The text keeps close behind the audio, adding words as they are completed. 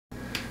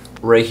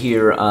right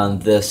here on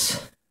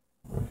this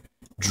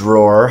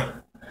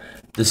drawer.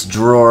 This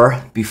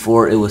drawer,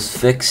 before it was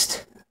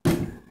fixed,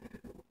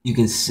 you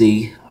can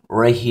see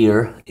right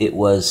here it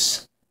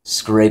was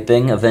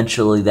scraping.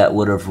 Eventually that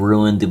would have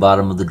ruined the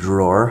bottom of the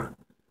drawer.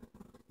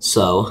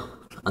 So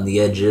on the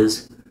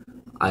edges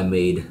I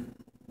made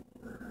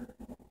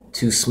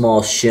two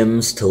small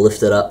shims to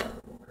lift it up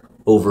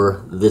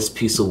over this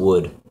piece of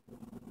wood.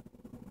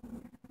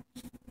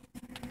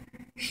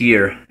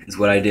 Here is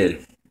what I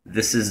did.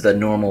 This is the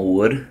normal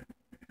wood,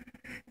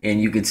 and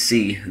you can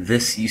see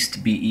this used to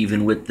be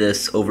even with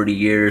this over the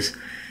years,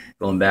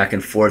 going back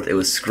and forth, it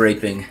was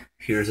scraping.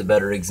 Here's a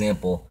better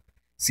example.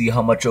 See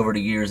how much over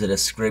the years it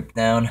has scraped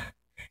down?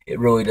 It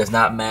really does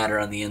not matter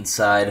on the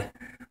inside,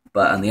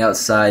 but on the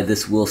outside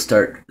this will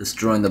start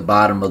destroying the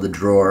bottom of the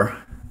drawer.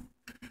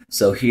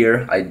 So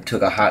here I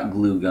took a hot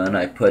glue gun,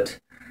 I put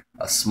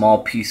a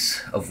small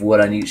piece of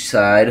wood on each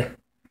side,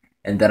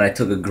 and then I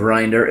took a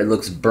grinder. It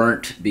looks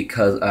burnt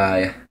because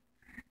I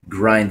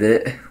grind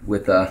it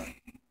with a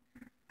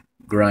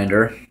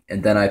grinder,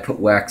 and then I put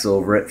wax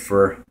over it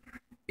for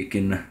it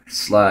can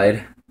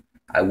slide.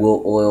 I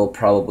will oil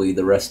probably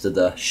the rest of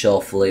the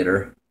shelf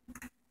later.